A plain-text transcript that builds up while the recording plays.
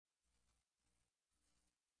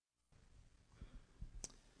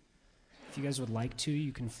If you guys would like to,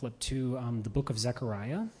 you can flip to the book of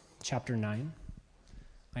Zechariah, chapter 9.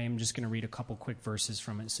 I am just going to read a couple quick verses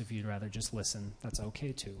from it, so if you'd rather just listen, that's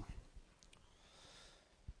okay too.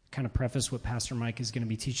 Kind of preface what Pastor Mike is going to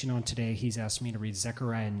be teaching on today. He's asked me to read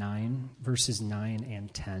Zechariah 9, verses 9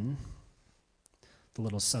 and 10. The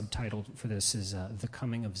little subtitle for this is The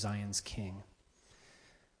Coming of Zion's King.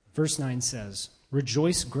 Verse 9 says,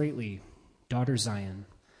 "Rejoice greatly, daughter Zion.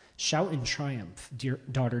 Shout in triumph, dear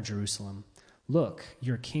daughter Jerusalem. Look,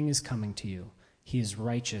 your king is coming to you. He is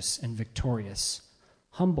righteous and victorious,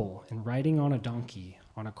 humble and riding on a donkey,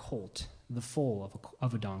 on a colt, the foal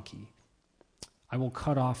of a donkey. I will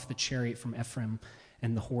cut off the chariot from Ephraim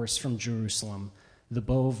and the horse from Jerusalem. The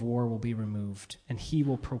bow of war will be removed, and he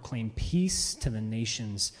will proclaim peace to the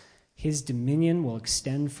nations. His dominion will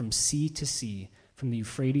extend from sea to sea, from the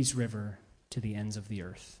Euphrates River to the ends of the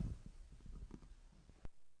earth."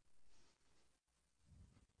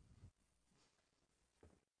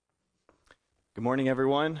 Good morning,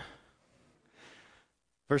 everyone.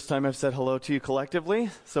 First time I've said hello to you collectively,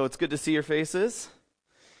 so it's good to see your faces.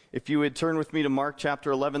 If you would turn with me to Mark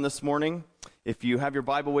chapter 11 this morning. If you have your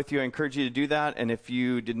Bible with you, I encourage you to do that. And if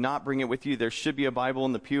you did not bring it with you, there should be a Bible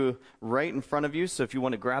in the pew right in front of you. So if you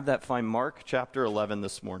want to grab that, find Mark chapter 11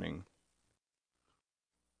 this morning.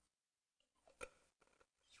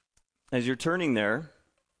 As you're turning there,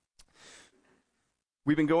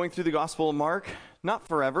 we've been going through the Gospel of Mark, not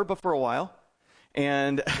forever, but for a while.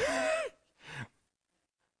 And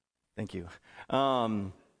thank you.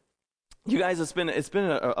 You guys, it's been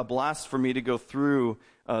a blast for me to go through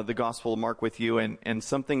the Gospel of Mark with you, and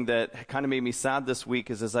something that kind of made me sad this week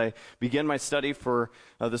is as I began my study for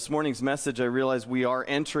this morning's message, I realized we are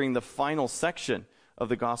entering the final section of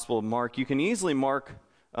the Gospel of Mark. You can easily mark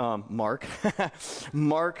the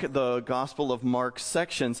Gospel of Mark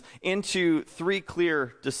sections into three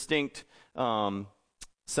clear, distinct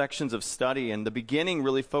sections of study, and the beginning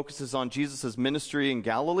really focuses on Jesus' ministry in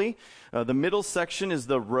Galilee. The middle section is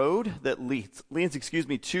the road that leads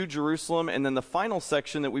to Jerusalem, and then the final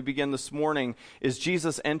section that we begin this morning is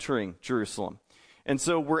Jesus entering Jerusalem. And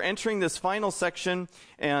so we're entering this final section,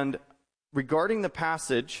 and regarding the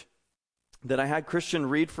passage that I had Christian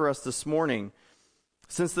read for us this morning,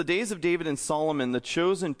 since the days of David and Solomon, the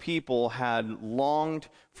chosen people had longed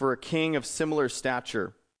for a king of similar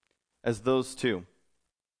stature as those two.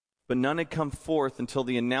 But none had come forth until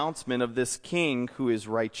the announcement of this king who is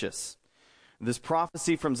righteous. This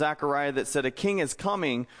prophecy from Zechariah that said a king is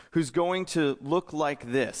coming who's going to look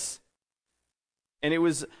like this. And it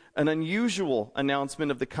was an unusual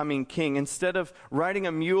announcement of the coming king. Instead of riding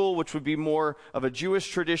a mule, which would be more of a Jewish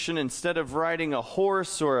tradition, instead of riding a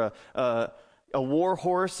horse or a war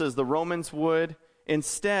horse as the Romans would,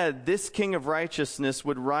 instead, this king of righteousness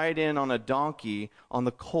would ride in on a donkey, on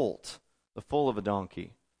the colt, the foal of a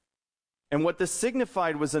donkey. And what this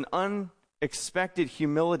signified was an unexpected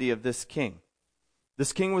humility of this king.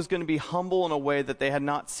 This king was going to be humble in a way that they had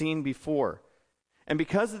not seen before. And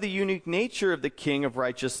because of the unique nature of the king of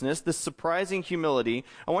righteousness, this surprising humility,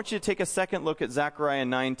 I want you to take a second look at Zechariah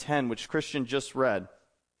 9:10, which Christian just read.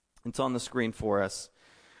 It's on the screen for us.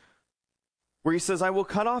 Where he says, "I will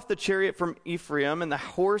cut off the chariot from Ephraim and the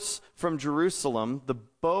horse from Jerusalem. The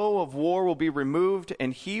bow of war will be removed,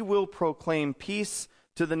 and he will proclaim peace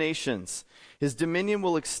to the nations. His dominion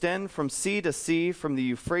will extend from sea to sea, from the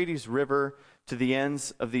Euphrates River to the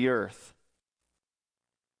ends of the earth."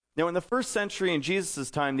 Now, in the first century, in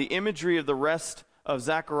Jesus' time, the imagery of the rest of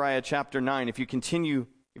Zechariah chapter 9, if you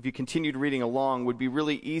continued reading along, would be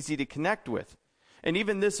really easy to connect with. And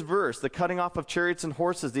even this verse, the cutting off of chariots and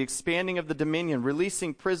horses, the expanding of the dominion,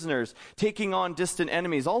 releasing prisoners, taking on distant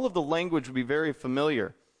enemies, all of the language would be very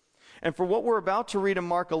familiar. And for what we're about to read in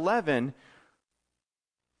Mark 11,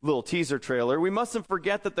 little teaser trailer, we mustn't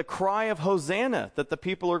forget that the cry of Hosanna that the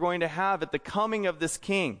people are going to have at the coming of this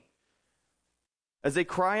king, as they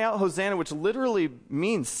cry out Hosanna, which literally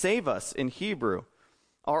means save us in Hebrew,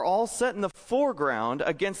 are all set in the foreground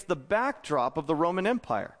against the backdrop of the Roman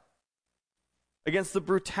Empire, against the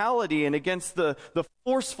brutality and against the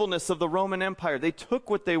forcefulness of the Roman Empire. They took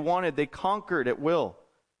what they wanted, they conquered at will.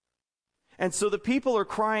 And so the people are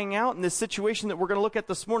crying out in this situation that we're going to look at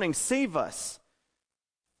this morning, save us.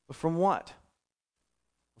 But from what?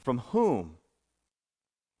 From whom?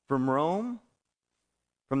 From Rome?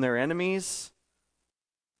 From their enemies?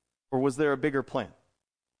 Or was there a bigger plan?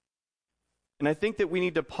 And I think that we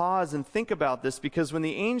need to pause and think about this, because when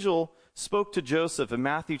the angel spoke to Joseph in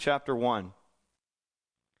Matthew chapter 1,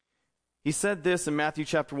 he said this in Matthew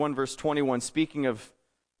chapter 1, verse 21, speaking of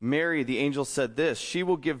Mary, the angel said this, "She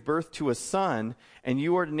will give birth to a son, and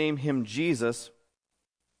you are to name him Jesus,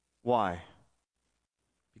 Why?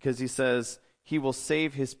 Because he says he will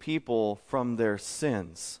save his people from their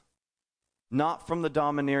sins, not from the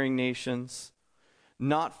domineering nations,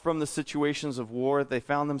 not from the situations of war they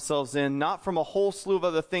found themselves in, not from a whole slew of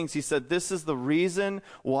other things. He said, this is the reason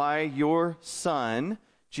why your son,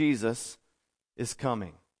 Jesus, is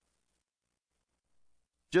coming.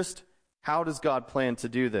 Just how does God plan to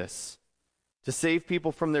do this? To save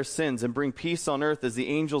people from their sins and bring peace on earth, as the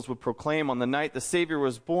angels would proclaim on the night the Savior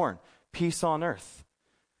was born. Peace on earth,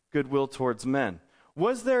 goodwill towards men.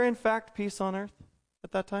 Was there in fact peace on earth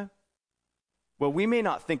at that time? Well, we may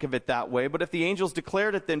not think of it that way, but if the angels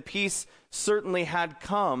declared it, then peace certainly had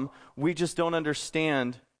come. We just don't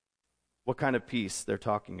understand what kind of peace they're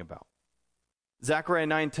talking about. Zechariah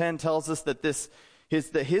 9:10 tells us that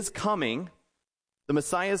his coming, the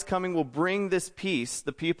Messiah's coming, will bring this peace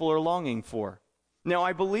the people are longing for. Now,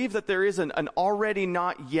 I believe that there is an already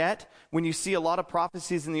not yet when you see a lot of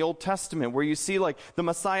prophecies in the Old Testament where you see like the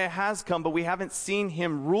Messiah has come, but we haven't seen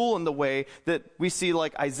him rule in the way that we see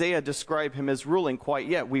like Isaiah describe him as ruling quite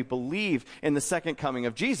yet. We believe in the second coming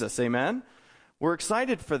of Jesus. Amen? We're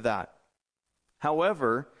excited for that.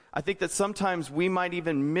 However, I think that sometimes we might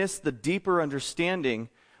even miss the deeper understanding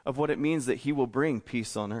of what it means that he will bring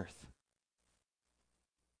peace on earth.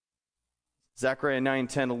 Zechariah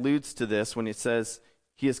 9:10 alludes to this when it says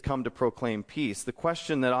he has come to proclaim peace. The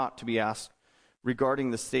question that ought to be asked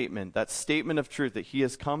regarding the statement, that statement of truth that he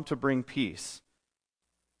has come to bring peace,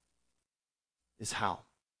 is how?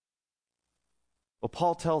 Well,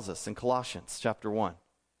 Paul tells us in Colossians chapter 1.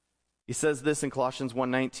 He says this in Colossians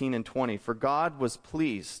 1:19 and 20, "For God was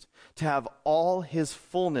pleased to have all his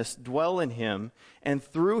fullness dwell in him, and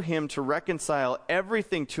through him to reconcile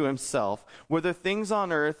everything to himself, whether things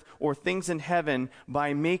on earth or things in heaven,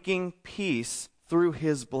 by making peace through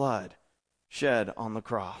his blood shed on the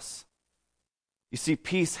cross." You see,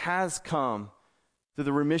 peace has come through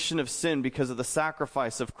the remission of sin because of the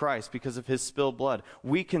sacrifice of Christ, because of his spilled blood.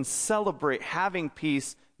 We can celebrate having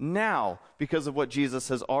peace now because of what Jesus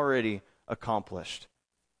has already accomplished.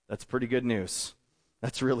 That's pretty good news.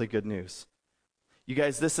 That's really good news. You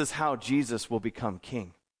guys, this is how Jesus will become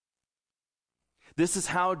king. This is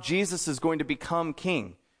how Jesus is going to become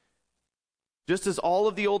king. Just as all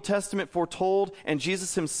of the Old Testament foretold and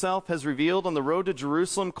Jesus himself has revealed on the road to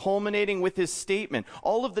Jerusalem, culminating with his statement.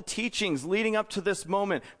 All of the teachings leading up to this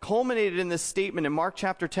moment culminated in this statement in Mark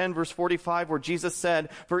chapter 10, verse 45, where Jesus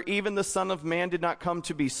said, "For even the Son of Man did not come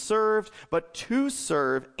to be served, but to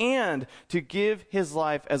serve and to give his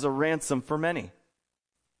life as a ransom for many."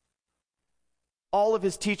 All of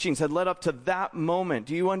his teachings had led up to that moment.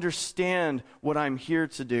 Do you understand what I'm here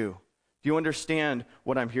to do? Do you understand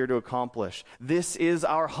what I'm here to accomplish? This is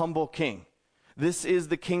our humble king. This is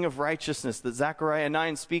the king of righteousness that Zechariah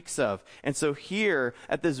 9 speaks of. And so here,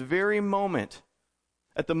 at this very moment,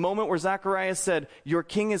 at the moment where Zechariah said, "Your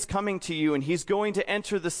king is coming to you, and he's going to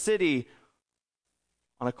enter the city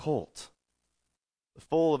on a colt, the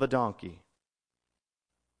foal of a donkey."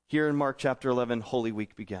 Here in Mark chapter 11, Holy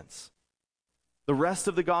Week begins. The rest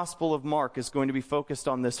of the Gospel of Mark is going to be focused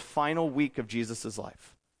on this final week of Jesus'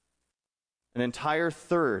 life. An entire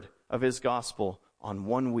third of his gospel on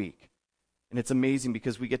 1 week. And it's amazing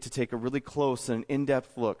because we get to take a really close and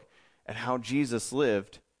in-depth look at how Jesus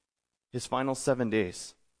lived his final 7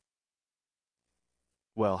 days.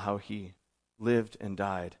 Well, how he lived and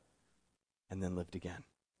died and then lived again.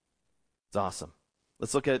 It's awesome.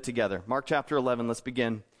 Let's look at it together. Mark chapter 11, let's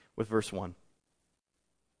begin with verse 1.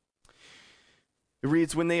 It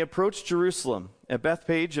reads, "When they approached Jerusalem, at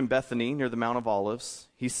Bethphage and Bethany, near the Mount of Olives,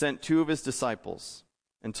 he sent 2 of his disciples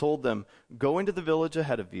and told them, 'Go into the village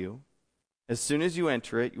ahead of you. As soon as you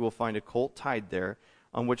enter it, you will find a colt tied there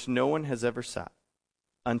on which no one has ever sat.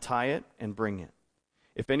 Untie it and bring it.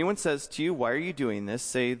 If anyone says to you, 'Why are you doing this?'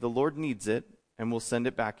 say, 'The Lord needs it, and we'll send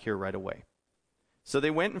it back here right away.' So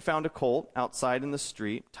they went and found a colt outside in the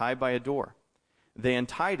street, tied by a door. They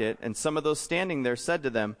untied it, and some of those standing there said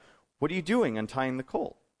to them, 'What are you doing untying the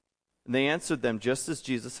colt?' And they answered them just as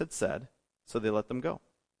Jesus had said, so they let them go.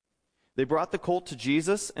 They brought the colt to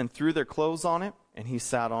Jesus and threw their clothes on it, and he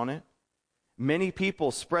sat on it. Many people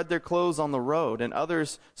spread their clothes on the road, and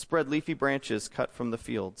others spread leafy branches cut from the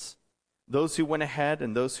fields. Those who went ahead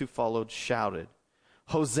and those who followed shouted,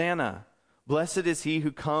 'Hosanna! Blessed is he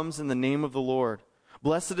who comes in the name of the Lord.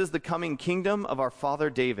 Blessed is the coming kingdom of our father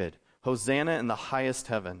David. Hosanna in the highest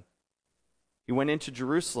heaven.' He went into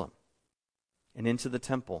Jerusalem and into the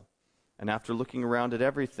temple, and after looking around at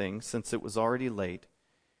everything, since it was already late,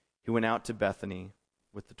 he went out to Bethany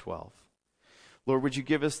with the 12. Lord, would you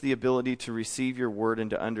give us the ability to receive your word and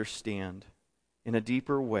to understand in a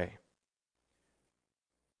deeper way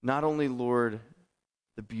not only, Lord,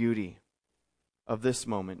 the beauty of this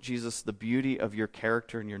moment, Jesus, the beauty of your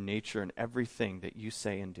character and your nature and everything that you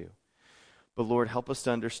say and do, but Lord, help us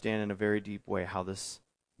to understand in a very deep way how this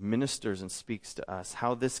ministers and speaks to us,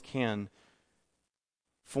 how this can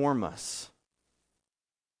form us.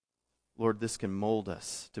 Lord, this can mold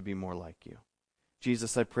us to be more like you.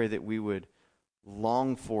 Jesus, I pray that we would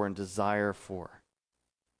long for and desire for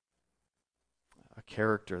a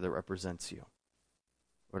character that represents you,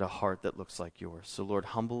 Lord, a heart that looks like yours. So Lord,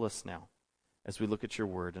 humble us now as we look at your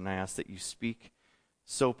word, and I ask that you speak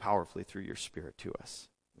so powerfully through your Spirit to us.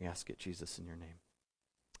 We ask it, Jesus, in your name.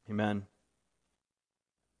 Amen.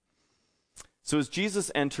 So as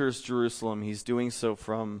Jesus enters Jerusalem, he's doing so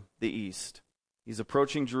from the east. He's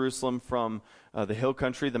approaching Jerusalem from the hill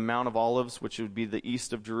country, the Mount of Olives, which would be the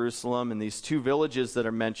east of Jerusalem. And these two villages that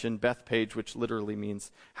are mentioned, Bethpage, which literally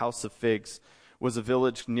means house of figs, was a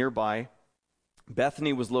village nearby.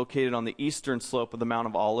 Bethany was located on the eastern slope of the Mount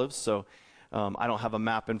of Olives. So I don't have a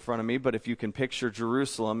map in front of me, but if you can picture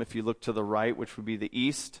Jerusalem, if you look to the right, which would be the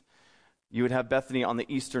east, you would have Bethany on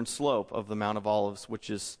the eastern slope of the Mount of Olives, which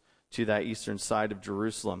is to that eastern side of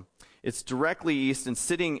Jerusalem. It's directly east and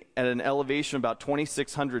sitting at an elevation about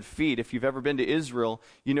 2,600 feet. If you've ever been to Israel,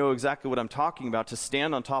 you know exactly what I'm talking about. To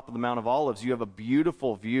stand on top of the Mount of Olives, you have a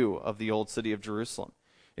beautiful view of the old city of Jerusalem.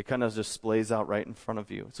 It kind of just splays out right in front of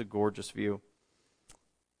you. It's a gorgeous view.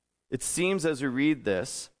 It seems as we read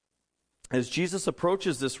this, as Jesus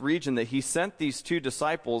approaches this region, that he sent these two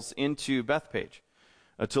disciples into Bethpage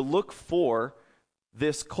to look for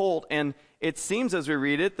this colt, and it seems as we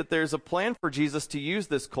read it that there's a plan for Jesus to use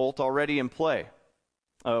this colt already in play.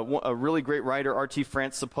 A really great writer, R.T.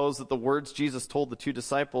 France, supposed that the words Jesus told the two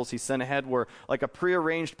disciples he sent ahead were like a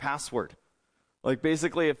prearranged password. Like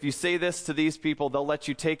basically, if you say this to these people, they'll let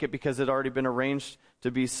you take it because it had already been arranged to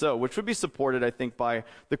be so, which would be supported, I think, by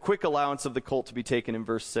the quick allowance of the colt to be taken in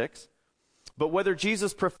verse 6. But whether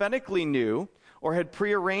Jesus prophetically knew or had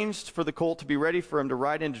prearranged for the colt to be ready for him to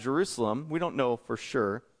ride into Jerusalem, we don't know for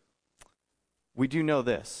sure. We do know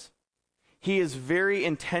this. He is very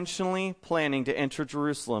intentionally planning to enter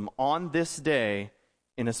Jerusalem on this day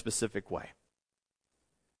in a specific way.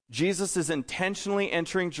 Jesus is intentionally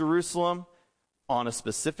entering Jerusalem on a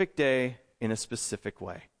specific day in a specific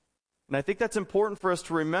way. And I think that's important for us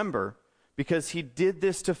to remember because he did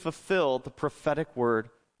this to fulfill the prophetic word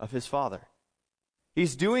of his Father.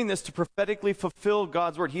 He's doing this to prophetically fulfill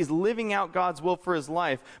God's word. He's living out God's will for his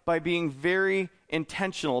life by being very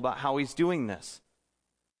intentional about how he's doing this.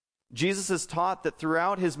 Jesus has taught that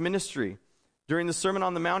throughout his ministry, during the Sermon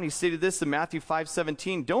on the Mount, he stated this in Matthew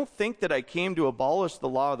 5:17, "Don't think that I came to abolish the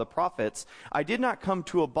law of the prophets. I did not come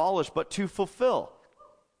to abolish, but to fulfill."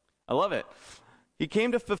 I love it. He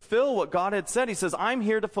came to fulfill what God had said. He says, I'm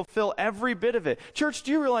here to fulfill every bit of it. Church,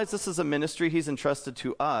 do you realize this is a ministry he's entrusted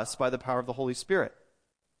to us by the power of the Holy Spirit?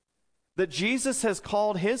 That Jesus has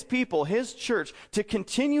called his people, his church, to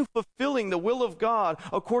continue fulfilling the will of God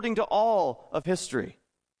according to all of history.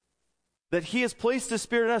 That he has placed his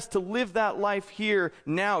Spirit in us to live that life here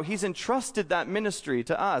now. He's entrusted that ministry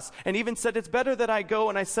to us. And even said, it's better that I go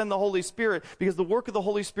and I send the Holy Spirit, because the work of the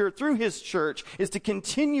Holy Spirit through his church is to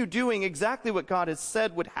continue doing exactly what God has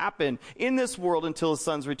said would happen in this world until his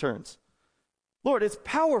Son's returns. Lord, it's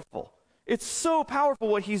powerful. It's so powerful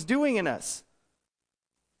what he's doing in us.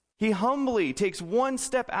 He humbly takes one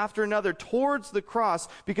step after another towards the cross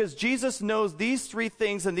because Jesus knows these three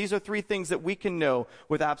things, and these are three things that we can know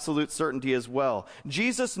with absolute certainty as well.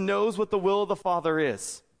 Jesus knows what the will of the Father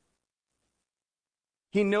is.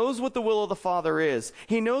 He knows what the will of the Father is.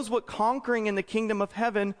 He knows what conquering in the kingdom of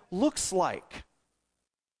heaven looks like.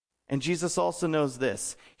 And Jesus also knows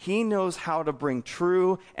this. He knows how to bring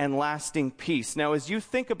true and lasting peace. Now, as you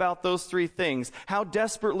think about those three things, how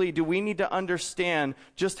desperately do we need to understand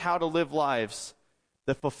just how to live lives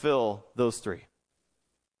that fulfill those three?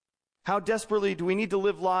 How desperately do we need to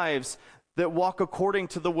live lives that walk according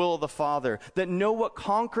to the will of the Father, that know what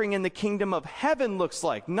conquering in the kingdom of heaven looks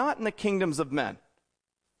like, not in the kingdoms of men?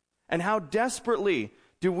 And how desperately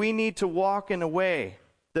do we need to walk in a way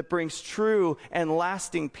that brings true and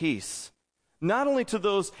lasting peace, not only to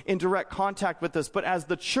those in direct contact with us, but as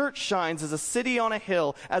the church shines as a city on a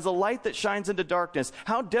hill, as a light that shines into darkness.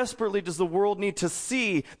 How desperately does the world need to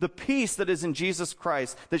see the peace that is in Jesus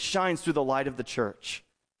Christ that shines through the light of the church?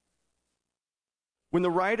 When the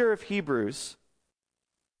writer of Hebrews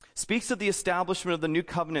speaks of the establishment of the new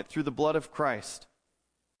covenant through the blood of Christ,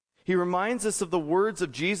 he reminds us of the words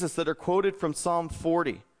of Jesus that are quoted from Psalm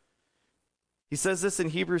 40. He says this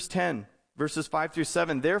in Hebrews 10, verses 5 through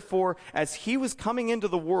 7. Therefore, as he was coming into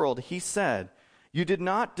the world, he said, You did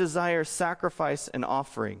not desire sacrifice and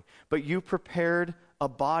offering, but you prepared a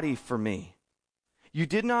body for me. You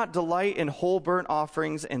did not delight in whole burnt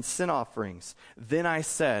offerings and sin offerings. Then I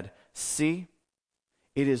said, see,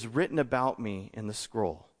 it is written about me in the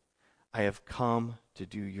scroll. I have come to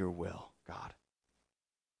do your will, God.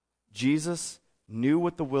 Jesus knew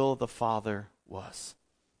what the will of the Father was.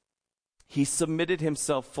 He submitted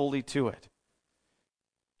himself fully to it.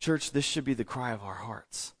 Church, this should be the cry of our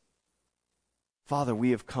hearts. Father,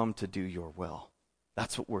 we have come to do your will.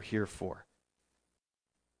 That's what we're here for.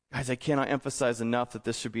 Guys, I cannot emphasize enough that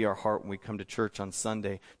this should be our heart when we come to church on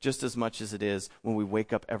Sunday, just as much as it is when we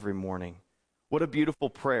wake up every morning. What a beautiful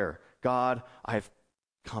prayer. God, I've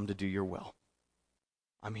come to do your will.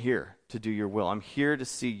 I'm here to do your will. I'm here to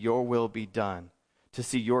see your will be done, to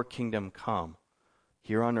see your kingdom come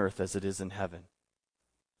here on earth as it is in heaven.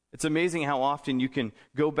 It's amazing how often you can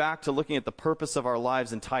go back to looking at the purpose of our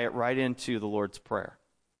lives and tie it right into the Lord's Prayer.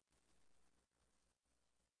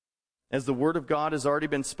 As the word of God has already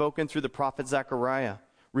been spoken through the prophet Zechariah,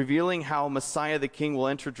 revealing how Messiah the King will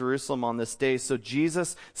enter Jerusalem on this day. So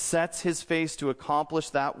Jesus sets his face to accomplish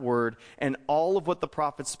that word and all of what the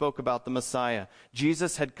prophets spoke about the Messiah.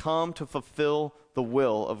 Jesus had come to fulfill the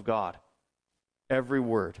will of God. Every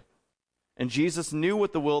word. And Jesus knew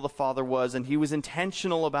what the will of the Father was, and he was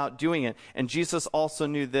intentional about doing it. And Jesus also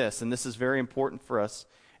knew this, and this is very important for us.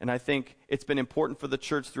 And I think it's been important for the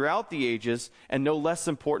church throughout the ages, and no less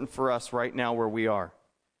important for us right now where we are.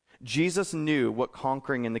 Jesus knew what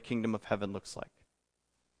conquering in the kingdom of heaven looks like.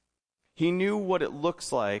 He knew what it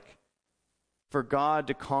looks like for God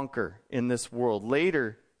to conquer in this world.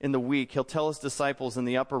 Later in the week, he'll tell his disciples in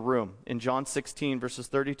the upper room, in John 16, verses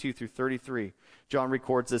 32 through 33, John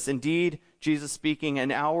records this. Indeed, Jesus speaking,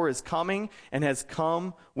 an hour is coming and has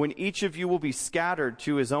come when each of you will be scattered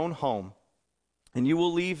to his own home, and you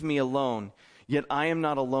will leave me alone. Yet I am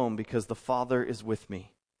not alone, because the Father is with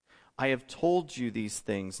me. I have told you these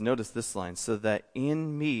things, notice this line, so that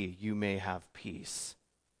in me you may have peace.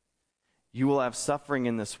 You will have suffering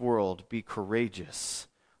in this world. Be courageous.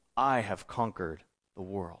 I have conquered the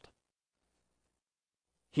world.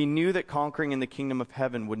 He knew that conquering in the kingdom of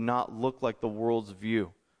heaven would not look like the world's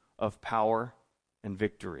view of power and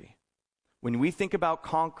victory. When we think about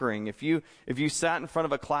conquering, if you sat in front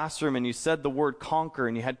of a classroom and you said the word conquer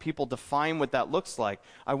and you had people define what that looks like,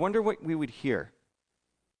 I wonder what we would hear.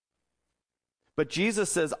 But Jesus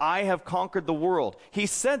says, I have conquered the world. He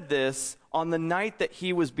said this on the night that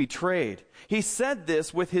he was betrayed. He said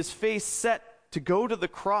this with his face set to go to the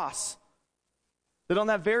cross. That on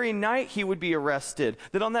that very night he would be arrested.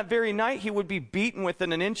 That on that very night he would be beaten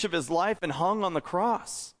within an inch of his life and hung on the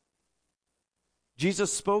cross.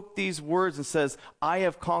 Jesus spoke these words and says, I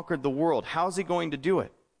have conquered the world. How's he going to do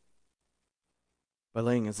it? By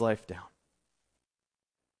laying his life down.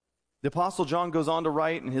 The Apostle John goes on to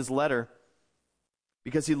write in his letter,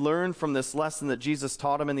 because he learned from this lesson that Jesus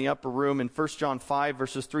taught him in the upper room in 1 John 5,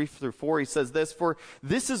 verses 3 through 4, he says this, for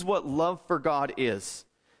this is what love for God is,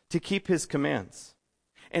 to keep his commands.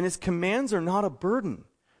 And his commands are not a burden,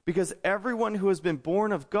 because everyone who has been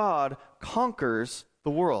born of God conquers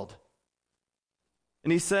the world.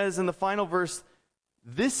 And he says in the final verse,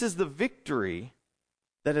 this is the victory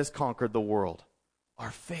that has conquered the world, our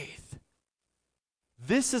faith.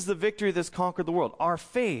 This is the victory that's conquered the world, our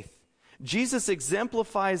faith. Jesus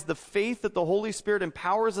exemplifies the faith that the Holy Spirit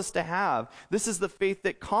empowers us to have. This is the faith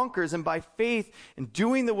that conquers, and by faith and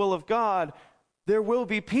doing the will of God, there will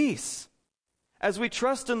be peace. As we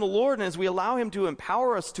trust in the Lord and as we allow him to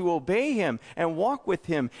empower us to obey him and walk with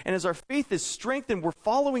him, and as our faith is strengthened, we're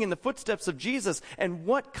following in the footsteps of Jesus. And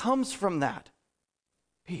what comes from that?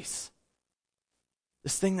 Peace.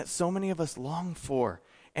 This thing that so many of us long for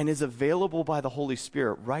and is available by the Holy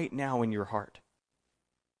Spirit right now in your heart.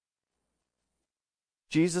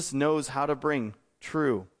 Jesus knows how to bring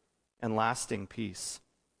true and lasting peace.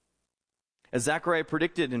 As Zechariah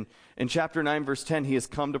predicted in chapter 9, verse 10, he has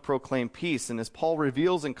come to proclaim peace. And as Paul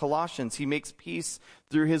reveals in Colossians, he makes peace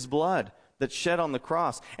through his blood that's shed on the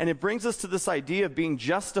cross. And it brings us to this idea of being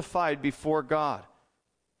justified before God.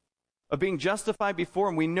 Of being justified before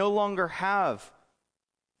him. We no longer have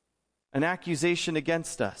an accusation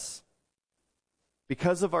against us.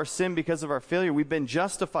 Because of our sin, because of our failure, we've been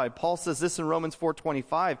justified. Paul says this in Romans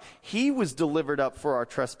 4:25. He was delivered up for our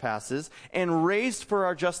trespasses and raised for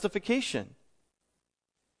our justification.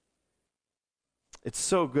 It's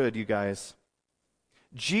so good, you guys.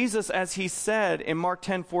 Jesus, as he said in Mark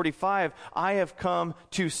 10:45, I have come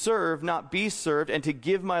to serve, not be served, and to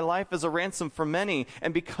give my life as a ransom for many.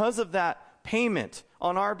 And because of that payment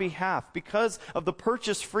on our behalf, because of the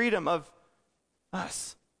purchased freedom of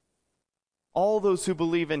us, All those who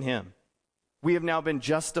believe in him. We have now been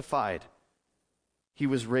justified. He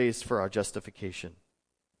was raised for our justification.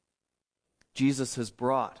 Jesus has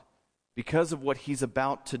brought, because of what he's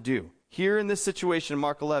about to do, here in this situation in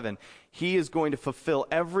Mark 11, he is going to fulfill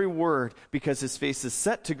every word because his face is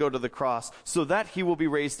set to go to the cross so that he will be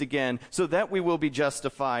raised again, so that we will be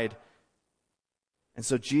justified. And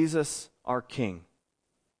so Jesus, our King,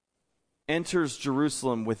 enters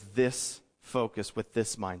Jerusalem with this focus, with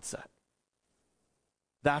this mindset.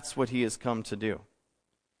 That's what he has come to do.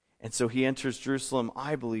 And so he enters Jerusalem,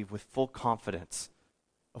 I believe, with full confidence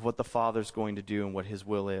of what the Father's going to do and what his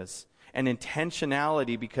will is. And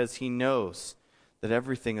intentionality because he knows that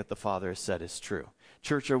everything that the Father has said is true.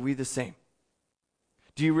 Church, are we the same?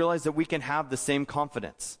 Do you realize that we can have the same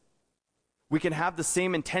confidence? We can have the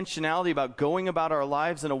same intentionality about going about our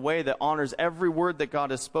lives in a way that honors every word that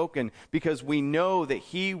God has spoken because we know that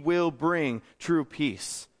he will bring true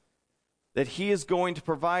peace. That he is going to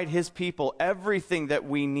provide his people everything that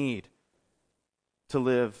we need to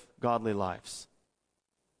live godly lives.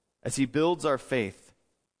 As he builds our faith,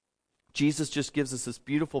 Jesus just gives us this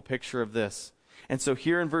beautiful picture of this. And so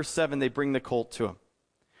here in verse 7, they bring the colt to him.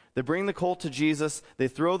 They bring the colt to Jesus, they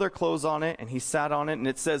throw their clothes on it, and he sat on it. And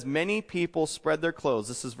it says, many people spread their clothes,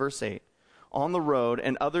 this is verse 8, on the road,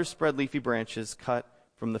 and others spread leafy branches cut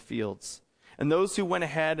from the fields. And those who went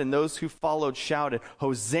ahead and those who followed shouted,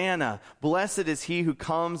 Hosanna! Blessed is he who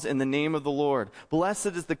comes in the name of the Lord. Blessed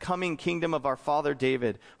is the coming kingdom of our father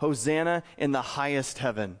David. Hosanna in the highest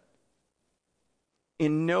heaven.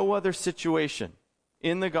 In no other situation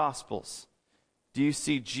in the Gospels do you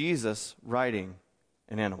see Jesus riding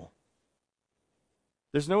an animal.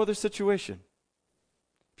 There's no other situation.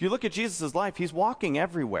 If you look at Jesus' life, he's walking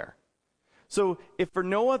everywhere. So if for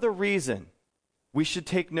no other reason, we should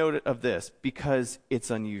take note of this because it's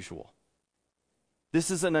unusual.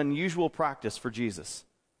 This is an unusual practice for Jesus.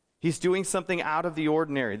 He's doing something out of the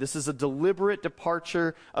ordinary. This is a deliberate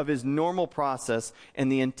departure of his normal process,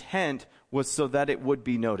 and the intent was so that it would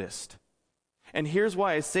be noticed. And here's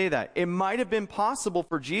why I say that. It might have been possible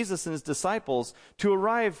for Jesus and his disciples to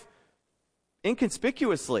arrive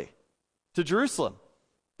inconspicuously to Jerusalem.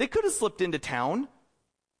 They could have slipped into town.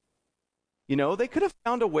 You know, they could have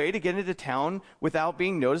found a way to get into town without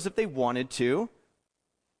being noticed if they wanted to.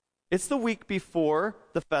 It's the week before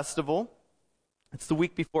the festival. It's the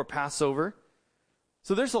week before Passover.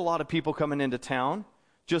 So there's a lot of people coming into town.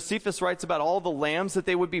 Josephus writes about all the lambs that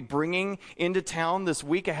they would be bringing into town this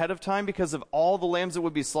week ahead of time because of all the lambs that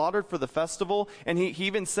would be slaughtered for the festival. And he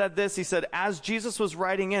even said this, he said, as Jesus was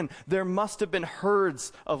riding in, there must have been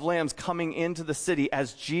herds of lambs coming into the city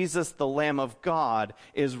as Jesus, the Lamb of God,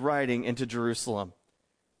 is riding into Jerusalem.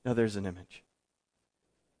 Now there's an image.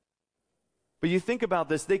 But you think about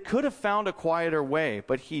this, they could have found a quieter way,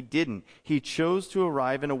 but he didn't. He chose to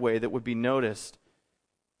arrive in a way that would be noticed.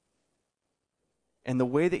 And the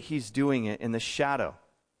way that he's doing it in the shadow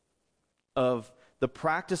of the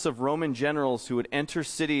practice of Roman generals who would enter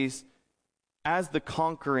cities as the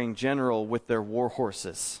conquering general with their war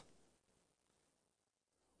horses.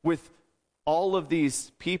 With all of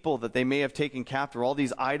these people that they may have taken captive, all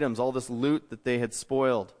these items, all this loot that they had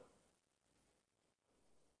spoiled.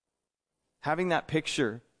 Having that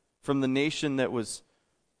picture from the nation that was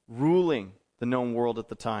ruling the known world at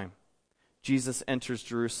the time, Jesus enters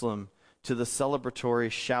Jerusalem to the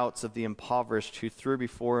celebratory shouts of the impoverished who threw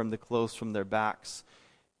before him the clothes from their backs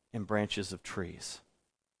and branches of trees.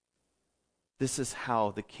 This is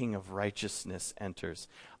how the King of Righteousness enters.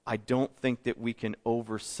 I don't think that we can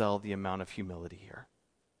oversell the amount of humility here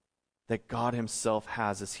that God himself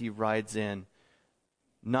has as he rides in,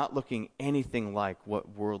 not looking anything like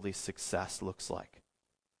what worldly success looks like,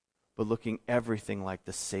 but looking everything like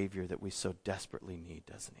the Savior that we so desperately need,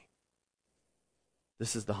 doesn't he?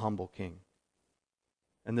 This is the humble King.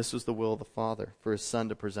 And this was the will of the Father, for his Son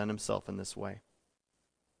to present himself in this way.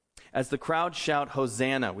 As the crowd shout,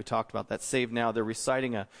 Hosanna, we talked about that, save now, they're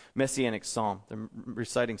reciting a messianic psalm. They're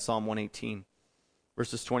reciting Psalm 118,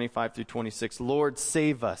 verses 25 through 26. Lord,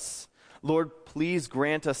 save us. Lord, please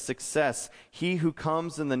grant us success. He who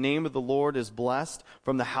comes in the name of the Lord is blessed.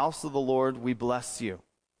 From the house of the Lord we bless you.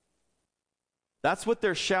 That's what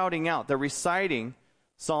they're shouting out. They're reciting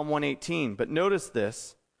Psalm 118. But notice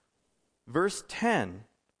this. Verse 10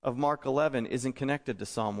 of Mark 11 isn't connected to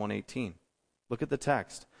Psalm 118. Look at the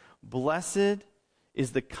text. Blessed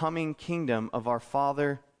is the coming kingdom of our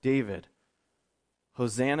father David.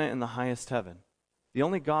 Hosanna in the highest heaven. The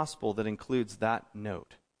only gospel that includes that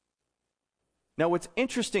note. Now, what's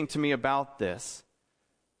interesting to me about this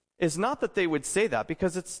is not that they would say that,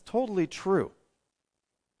 because it's totally true.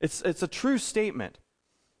 It's a true statement.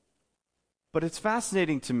 But it's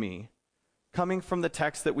fascinating to me, coming from the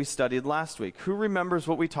text that we studied last week. Who remembers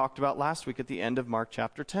what we talked about last week at the end of Mark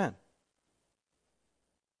chapter 10? It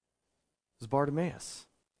was Bartimaeus,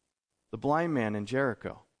 the blind man in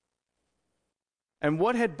Jericho. And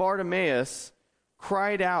what had Bartimaeus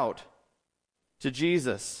cried out to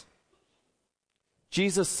Jesus?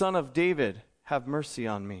 Jesus, Son of David, have mercy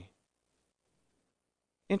on me.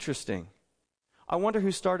 Interesting. I wonder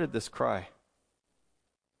who started this cry.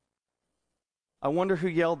 I wonder who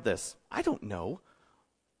yelled this. I don't know.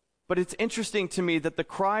 But it's interesting to me that the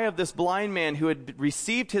cry of this blind man who had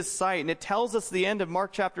received his sight, and it tells us at the end of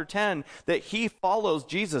Mark chapter 10 that he follows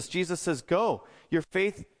Jesus. Jesus says, go, your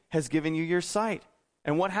faith has given you your sight.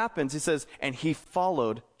 And what happens? He says, and he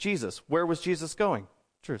followed Jesus. Where was Jesus going?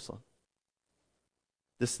 Jerusalem.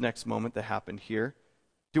 This next moment that happened here,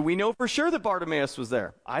 do we know for sure that Bartimaeus was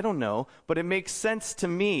there? I don't know, but it makes sense to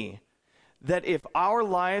me that if our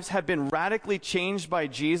lives had been radically changed by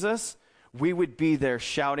Jesus, we would be there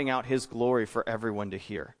shouting out his glory for everyone to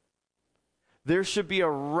hear. There should be a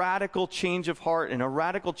radical change of heart and a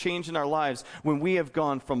radical change in our lives when we have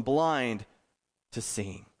gone from blind to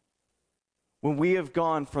seeing. When we have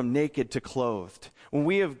gone from naked to clothed. When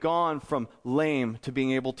we have gone from lame to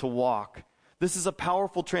being able to walk. This is a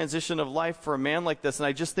powerful transition of life for a man like this. And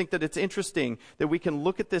I just think that it's interesting that we can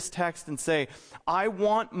look at this text and say, I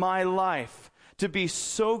want my life to be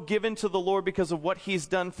so given to the Lord because of what he's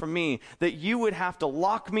done for me, that you would have to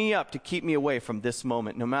lock me up to keep me away from this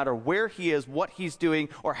moment. No matter where he is, what he's doing,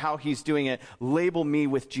 or how he's doing it, label me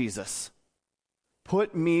with Jesus.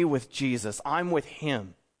 Put me with Jesus. I'm with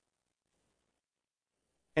him.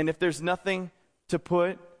 And if there's nothing to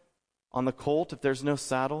put on the colt, if there's no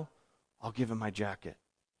saddle, I'll give him my jacket.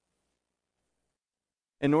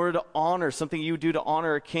 In order to honor, something you do to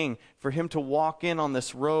honor a king, for him to walk in on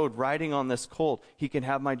this road, riding on this colt, he can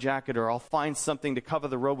have my jacket, or I'll find something to cover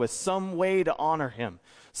the road with, some way to honor him,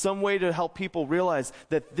 some way to help people realize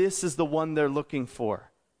that this is the one they're looking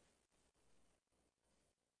for.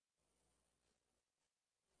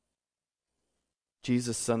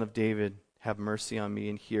 Jesus, Son of David, have mercy on me,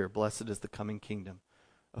 and here, blessed is the coming kingdom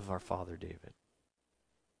of our father David.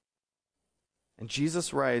 And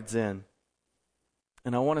Jesus rides in.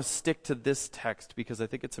 And I want to stick to this text because I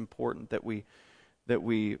think it's important that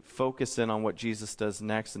we focus in on what Jesus does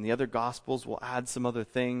next. And the other Gospels will add some other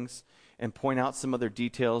things and point out some other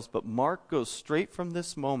details. But Mark goes straight from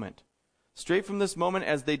this moment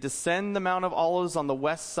as they descend the Mount of Olives on the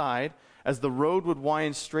west side, as the road would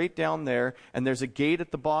wind straight down there, and there's a gate at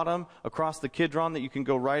the bottom across the Kidron that you can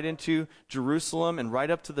go right into Jerusalem and right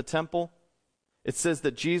up to the temple. It says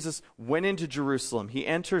that Jesus went into Jerusalem. He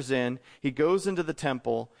enters in, he goes into the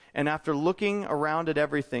temple, and after looking around at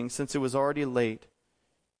everything, since it was already late,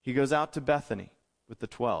 he goes out to Bethany with the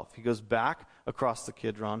 12. He goes back across the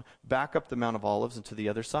Kidron, back up the Mount of Olives and to the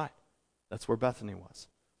other side. That's where Bethany was.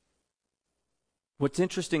 What's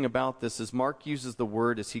interesting about this is Mark uses the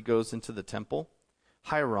word as he goes into the temple,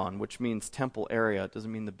 hieron, which means temple area. It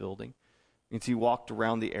doesn't mean the building. It means he walked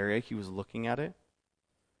around the area. He was looking at it.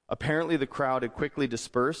 Apparently the crowd had quickly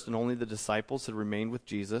dispersed and only the disciples had remained with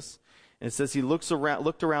Jesus. And it says he looked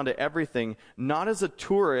around at everything, not as a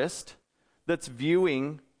tourist that's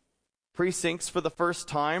viewing precincts for the first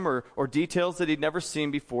time or details that he'd never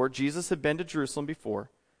seen before. Jesus had been to Jerusalem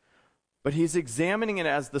before. But he's examining it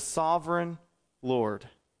as the sovereign Lord.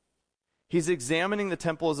 He's examining the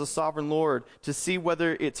temple as a sovereign Lord to see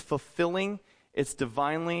whether it's fulfilling its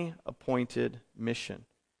divinely appointed mission.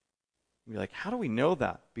 You're like, how do we know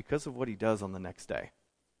that? Because of what he does on the next day.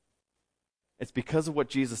 It's because of what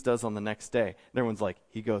Jesus does on the next day. And everyone's like,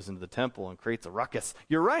 he goes into the temple and creates a ruckus.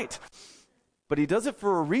 You're right. But he does it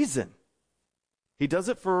for a reason. He does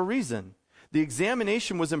it for a reason. The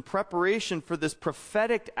examination was in preparation for this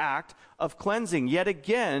prophetic act of cleansing. Yet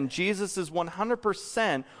again, Jesus is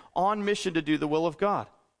 100% on mission to do the will of God.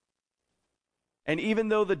 And even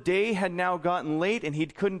though the day had now gotten late and he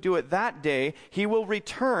couldn't do it that day, he will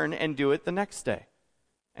return and do it the next day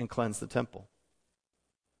and cleanse the temple.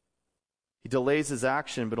 He delays his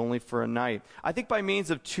action, but only for a night. I think by means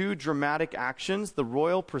of two dramatic actions, the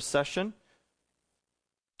royal procession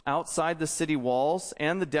outside the city walls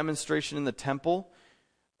and the demonstration in the temple,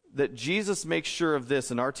 that Jesus makes sure of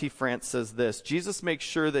this, and R.T. France says this, Jesus makes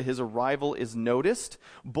sure that his arrival is noticed.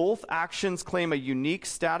 Both actions claim a unique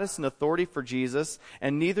status and authority for Jesus,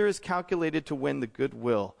 and neither is calculated to win the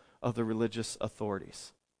goodwill of the religious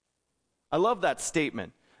authorities. I love that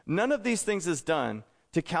statement. None of these things is done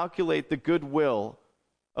to calculate the goodwill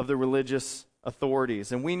of the religious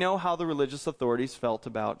authorities. And we know how the religious authorities felt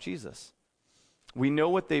about Jesus. We know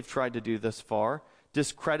what they've tried to do thus far,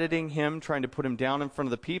 discrediting him, trying to put him down in front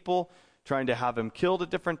of the people, trying to have him killed at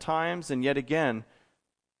different times. And yet again,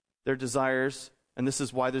 their desires, and this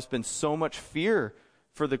is why there's been so much fear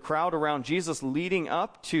for the crowd around Jesus leading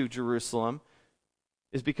up to Jerusalem,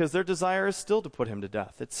 is because their desire is still to put him to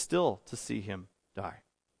death. It's still to see him die.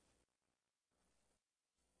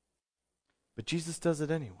 But Jesus does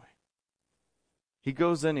it anyway. He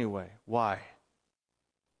goes anyway. Why?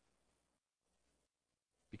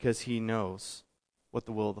 Because he knows what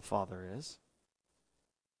the will of the Father is.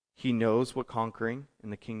 He knows what conquering in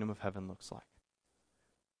the kingdom of heaven looks like.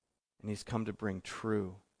 And he's come to bring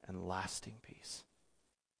true and lasting peace.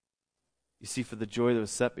 You see, for the joy that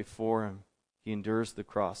was set before him, he endures the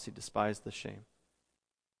cross. He despised the shame.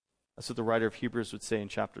 That's what the writer of Hebrews would say in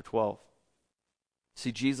chapter 12.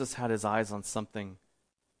 See, Jesus had his eyes on something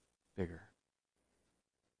bigger.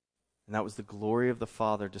 And that was the glory of the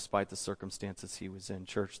Father despite the circumstances he was in.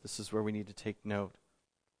 Church, this is where we need to take note.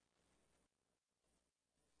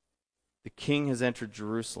 The King has entered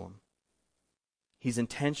Jerusalem. He's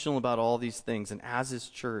intentional about all these things. And as his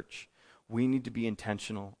church, we need to be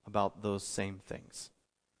intentional about those same things.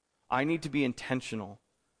 I need to be intentional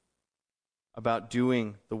about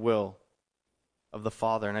doing the will of the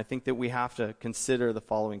Father. And I think that we have to consider the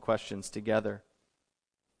following questions together.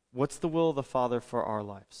 What's the will of the Father for our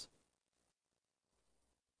lives?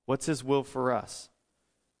 What's his will for us?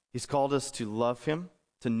 He's called us to love him,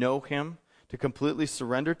 to know him, to completely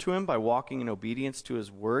surrender to him by walking in obedience to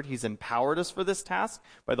his word. He's empowered us for this task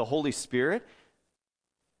by the Holy Spirit.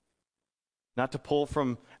 Not to pull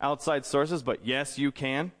from outside sources, but yes, you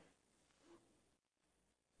can.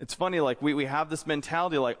 It's funny, like we have this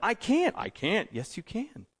mentality like, I can't. Yes, you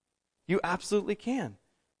can. You absolutely can.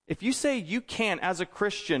 If you say you can, as a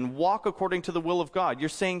Christian, walk according to the will of God, you're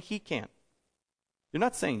saying he can't. You're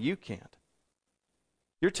not saying you can't.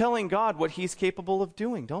 You're telling God what he's capable of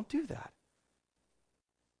doing. Don't do that.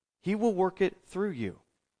 He will work it through you.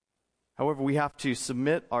 However, we have to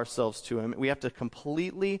submit ourselves to him. We have to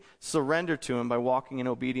completely surrender to him by walking in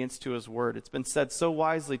obedience to his word. It's been said so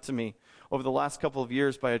wisely to me over the last couple of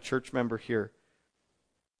years by a church member here.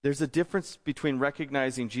 There's a difference between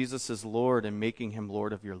recognizing Jesus as Lord and making him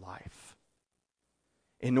Lord of your life.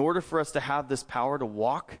 In order for us to have this power to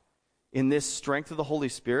walk in this strength of the Holy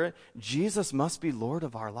Spirit, Jesus must be Lord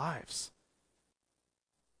of our lives.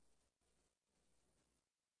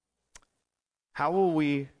 How will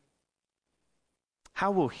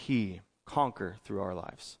he conquer through our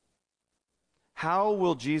lives? How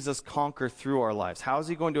will Jesus conquer through our lives? How is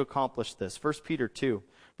he going to accomplish this? 1 Peter 2,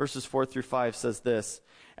 verses 4 through 5 says this,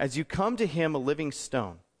 "As you come to him, a living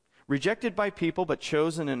stone, rejected by people but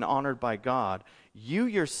chosen and honored by God, you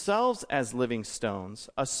yourselves as living stones,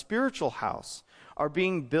 a spiritual house, are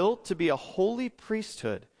being built to be a holy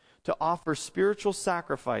priesthood, to offer spiritual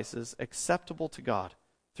sacrifices acceptable to God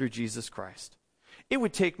through Jesus Christ." It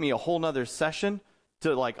would take me a whole nother session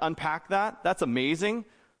to unpack that. That's amazing.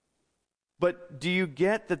 But do you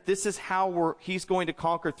get that this is how he's going to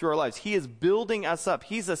conquer through our lives? He is building us up.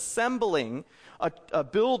 He's assembling a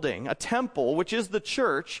building, a temple, which is the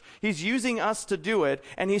church. He's using us to do it.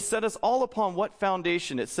 And he set us all upon what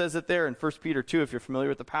foundation? It says it there in 1 Peter 2, if you're familiar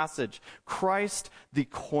with the passage. Christ, the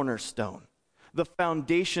cornerstone. The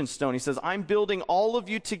foundation stone. He says, I'm building all of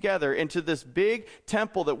you together into this big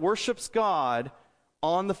temple that worships God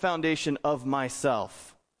on the foundation of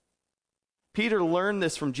myself. Peter learned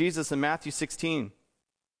this from Jesus in Matthew 16,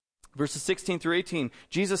 verses 16 through 18.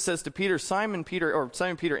 Jesus says to Peter, Simon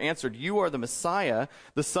Peter answered, "You are the Messiah,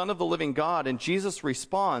 the Son of the living God." And Jesus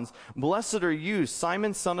responds, "Blessed are you,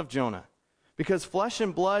 Simon, son of Jonah, because flesh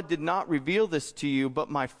and blood did not reveal this to you, but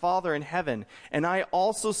my Father in heaven. And I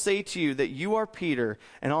also say to you that you are Peter,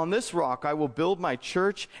 and on this rock I will build my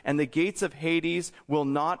church, and the gates of Hades will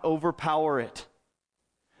not overpower it."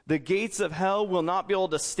 The gates of hell will not be able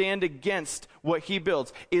to stand against what he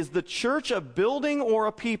builds. Is the church a building or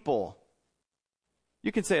a people?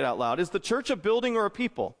 You can say it out loud. Is the church a building or a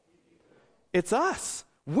people? It's us.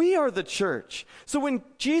 We are the church. So when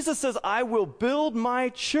Jesus says, I will build my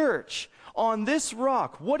church on this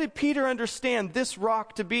rock, what did Peter understand this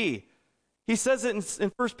rock to be? He says it in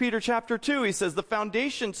 1 Peter chapter 2. He says the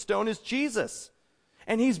foundation stone is Jesus.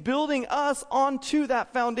 And he's building us onto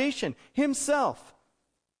that foundation himself.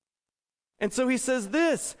 And so he says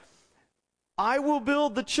this, I will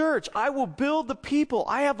build the church. I will build the people.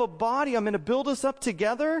 I have a body. I'm going to build us up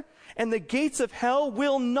together, and the gates of hell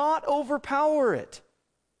will not overpower it.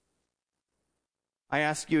 I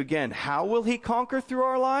ask you again, how will he conquer through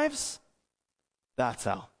our lives? That's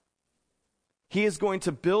how. He is going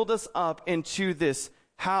to build us up into this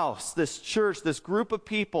house, this church, this group of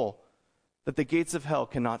people that the gates of hell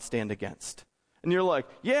cannot stand against. And you're like,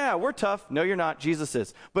 yeah, we're tough. No, you're not. Jesus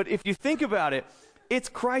is. But if you think about it, it's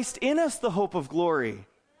Christ in us, the hope of glory.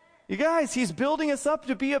 You guys, he's building us up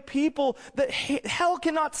to be a people that hell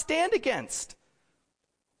cannot stand against.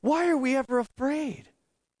 Why are we ever afraid?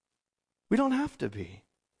 We don't have to be.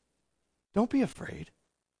 Don't be afraid.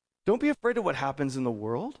 Don't be afraid of what happens in the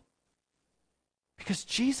world. Because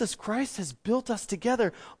Jesus Christ has built us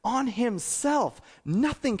together on himself.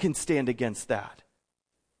 Nothing can stand against that.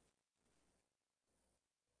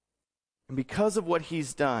 And because of what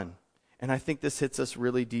he's done, and I think this hits us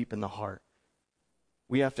really deep in the heart,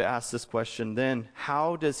 we have to ask this question then,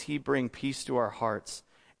 how does he bring peace to our hearts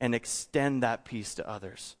and extend that peace to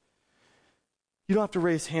others? You don't have to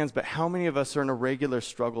raise hands, but how many of us are in a regular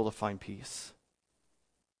struggle to find peace?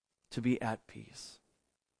 To be at peace.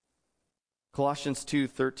 Colossians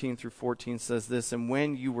 2:13 through 14 says this, and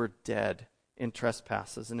when you were dead in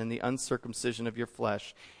trespasses and in the uncircumcision of your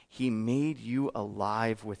flesh, he made you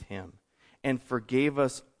alive with him and forgave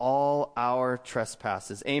us all our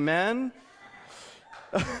trespasses. Amen?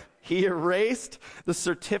 He erased the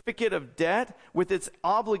certificate of debt with its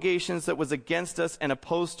obligations that was against us and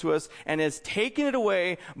opposed to us, and has taken it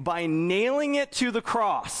away by nailing it to the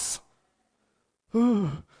cross.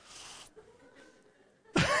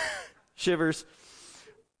 Shivers.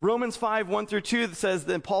 Romans 5:1-2 says,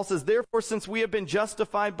 then Paul says, therefore, since we have been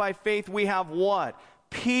justified by faith, we have what?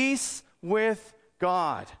 Peace with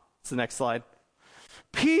God. It's the next slide.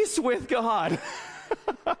 Peace with God.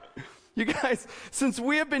 You guys, since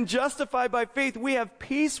we have been justified by faith, we have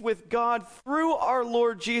peace with God through our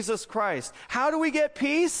Lord Jesus Christ. How do we get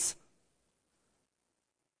peace?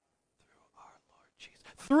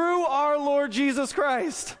 Through our Lord Jesus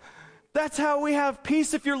Christ. That's how we have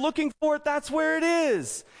peace. If you're looking for it, that's where it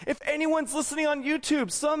is. If anyone's listening on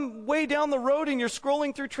YouTube, some way down the road and you're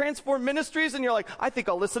scrolling through Transform Ministries and you're like, I think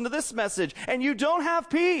I'll listen to this message, and you don't have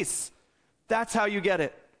peace, that's how you get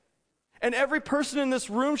it. And every person in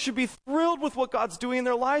this room should be thrilled with what God's doing in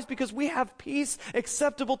their lives because we have peace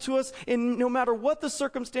acceptable to us in no matter what the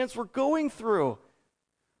circumstance we're going through.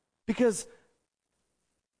 Because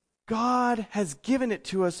God has given it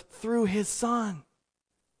to us through his Son.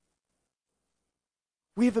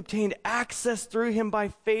 We have obtained access through him by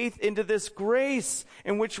faith into this grace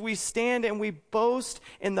in which we stand and we boast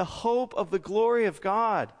in the hope of the glory of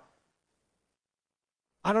God.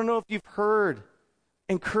 I don't know if you've heard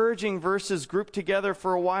encouraging verses grouped together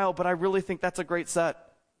for a while, but I really think that's a great set.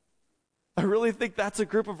 I really think that's a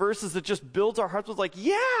group of verses that just builds our hearts with like,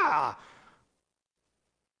 yeah,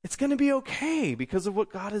 it's going to be okay because of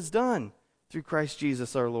what God has done through Christ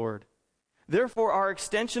Jesus our Lord. Therefore, our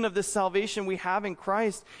extension of this salvation we have in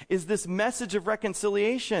Christ is this message of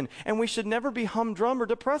reconciliation, and we should never be humdrum or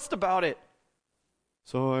depressed about it.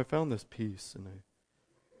 So I found this peace, and I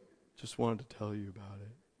just wanted to tell you about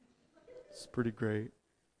it. It's pretty great.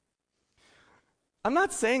 I'm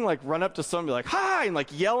not saying like run up to someone and be like, hi, and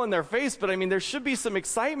like yell in their face, but I mean, there should be some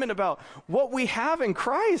excitement about what we have in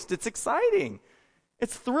Christ. It's exciting.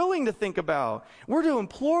 It's thrilling to think about. We're to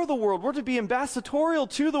implore the world. We're to be ambassadorial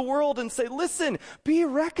to the world and say, listen, be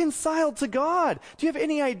reconciled to God. Do you have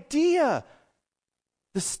any idea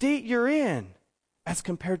the state you're in as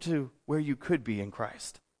compared to where you could be in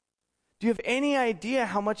Christ? Do you have any idea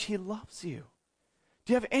how much he loves you?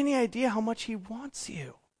 Do you have any idea how much he wants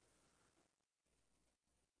you?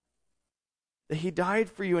 That he died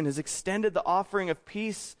for you and has extended the offering of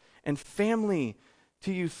peace and family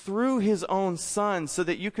to you through his own Son so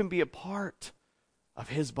that you can be a part of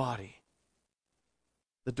his body.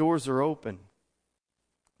 The doors are open.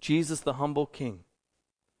 Jesus, the humble King,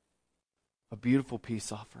 a beautiful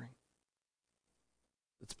peace offering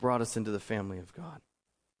that's brought us into the family of God.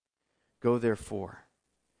 Go therefore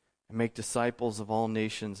and make disciples of all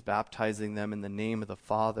nations, baptizing them in the name of the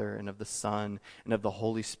Father and of the Son and of the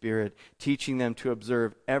Holy Spirit, teaching them to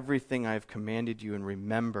observe everything I have commanded you, and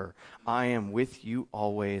remember, I am with you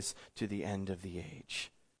always to the end of the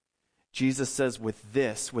age. Jesus says with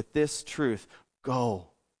this truth, go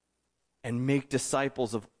and make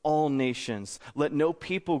disciples of all nations. Let no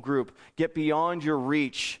people group get beyond your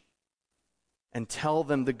reach, and tell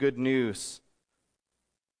them the good news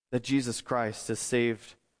that Jesus Christ has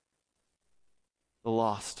saved the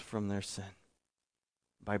lost from their sin.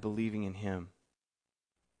 By believing in him,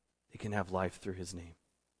 they can have life through his name.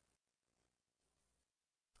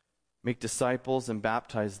 Make disciples and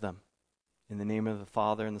baptize them in the name of the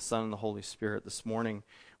Father and the Son and the Holy Spirit. This morning,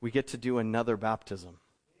 we get to do another baptism.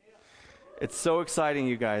 It's so exciting,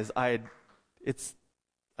 you guys. It's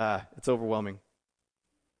overwhelming.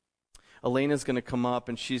 Elena's going to come up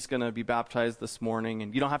and she's going to be baptized this morning,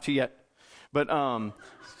 and you don't have to yet. But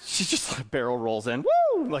she just like barrel rolls in.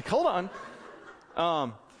 Woo! Like, hold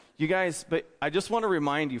on. You guys, but I just want to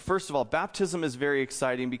remind you, first of all, baptism is very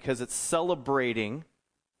exciting because it's outwardly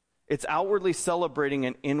celebrating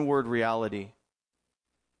an inward reality.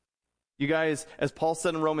 You guys, as Paul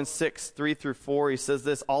said in Romans 6, 3-4, he says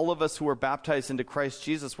this, all of us who were baptized into Christ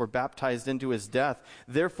Jesus were baptized into his death.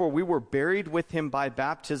 Therefore, we were buried with him by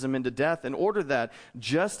baptism into death, in order that,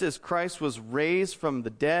 just as Christ was raised from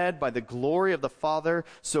the dead by the glory of the Father,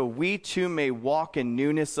 so we too may walk in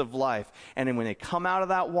newness of life. And then when they come out of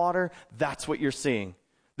that water, that's what you're seeing.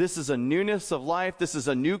 This is a newness of life. This is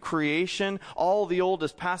a new creation. All the old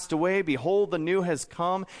has passed away. Behold, the new has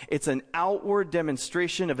come. It's an outward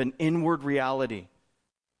demonstration of an inward reality.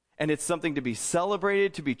 And it's something to be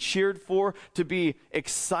celebrated, to be cheered for, to be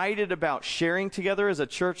excited about sharing together as a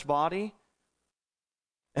church body.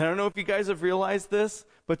 And I don't know if you guys have realized this,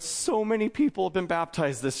 but so many people have been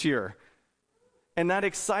baptized this year. And that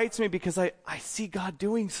excites me because I see God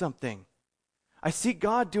doing something. I see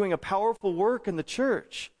God doing a powerful work in the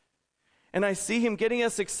church. And I see him getting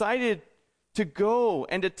us excited to go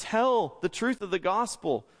and to tell the truth of the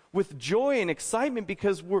gospel with joy and excitement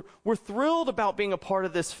because we're thrilled about being a part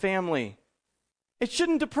of this family. It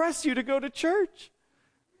shouldn't depress you to go to church.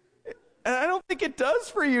 And I don't think it does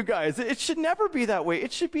for you guys. It should never be that way.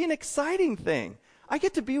 It should be an exciting thing. I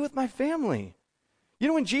get to be with my family. You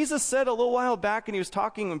know, when Jesus said a little while back and he was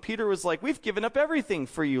talking, when Peter was like, we've given up everything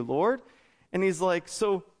for you, Lord. And he's like,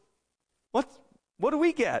 so what do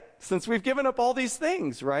we get since we've given up all these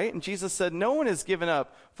things, right? And Jesus said, no one has given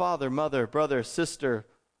up father, mother, brother, sister,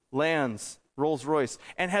 lands, Rolls Royce,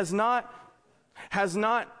 and has not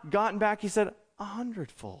gotten back, he said,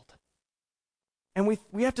 100-fold. And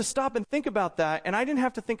we have to stop and think about that. And I didn't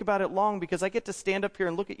have to think about it long because I get to stand up here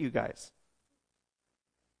and look at you guys.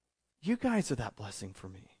 You guys are that blessing for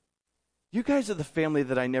me. You guys are the family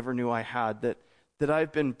that I never knew I had, that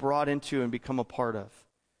I've been brought into and become a part of.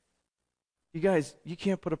 You guys, you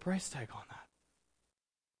can't put a price tag on that.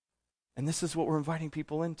 And this is what we're inviting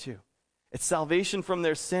people into. It's salvation from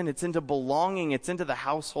their sin. It's into belonging. It's into the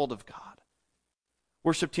household of God.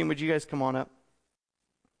 Worship team, would you guys come on up?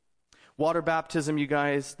 Water baptism, you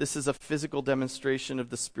guys, this is a physical demonstration of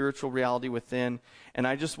the spiritual reality within. And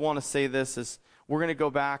I just want to say this is we're going to go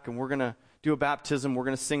back and we're going to do a baptism. We're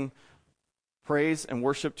going to sing praise and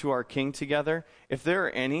worship to our King together. If there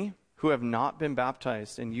are any who have not been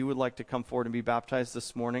baptized and you would like to come forward and be baptized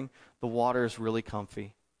this morning, the water is really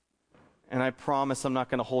comfy. And I promise I'm not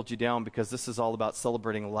going to hold you down because this is all about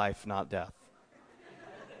celebrating life, not death.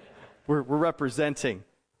 We're representing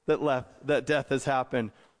that death has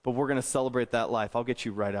happened, but we're going to celebrate that life. I'll get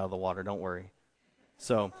you right out of the water, don't worry.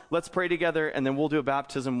 So let's pray together, and then we'll do a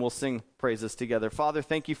baptism. We'll sing praises together. Father,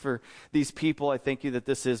 thank you for these people. I thank you that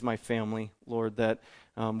this is my family, Lord, that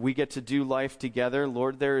we get to do life together.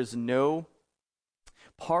 Lord, there is no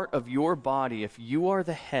part of your body. If you are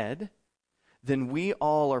the head, then we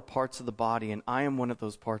all are parts of the body, and I am one of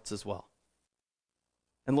those parts as well.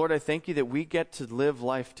 And Lord, I thank you that we get to live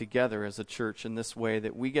life together as a church in this way,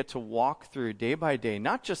 that we get to walk through day by day,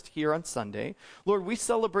 not just here on Sunday. Lord, we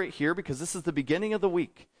celebrate here because this is the beginning of the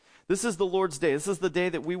week. This is the Lord's day. This is the day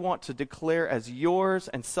that we want to declare as yours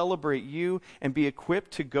and celebrate you and be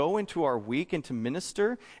equipped to go into our week and to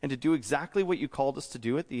minister and to do exactly what you called us to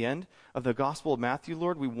do at the end of the Gospel of Matthew,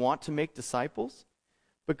 Lord. We want to make disciples.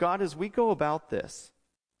 But God, as we go about this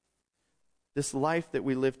life that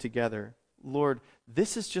we live together, Lord,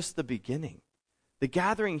 this is just the beginning. The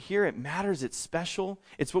gathering here, it matters. It's special.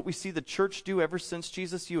 It's what we see the church do ever since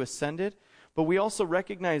Jesus, you ascended. But we also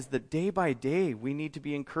recognize that day by day, we need to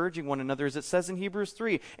be encouraging one another. As it says in Hebrews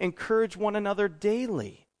 3, encourage one another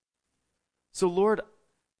daily. So Lord,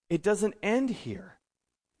 it doesn't end here.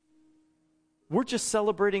 We're just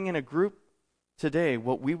celebrating in a group today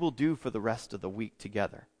what we will do for the rest of the week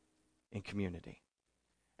together in community.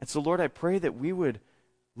 And so Lord, I pray that we would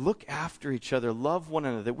look after each other, love one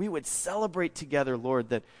another, that we would celebrate together, Lord,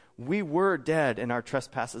 that we were dead in our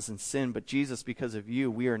trespasses and sin, but Jesus, because of you,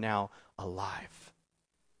 we are now alive.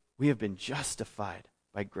 We have been justified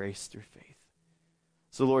by grace through faith.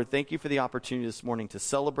 So, Lord, thank you for the opportunity this morning to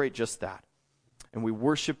celebrate just that. And we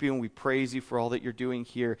worship you and we praise you for all that you're doing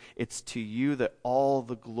here. It's to you that all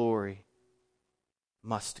the glory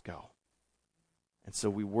must go. And so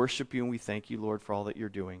we worship you and we thank you, Lord, for all that you're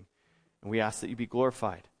doing. And we ask that you be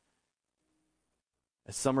glorified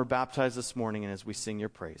as some are baptized this morning and as we sing your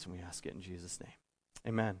praise. And we ask it in Jesus' name.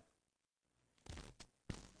 Amen.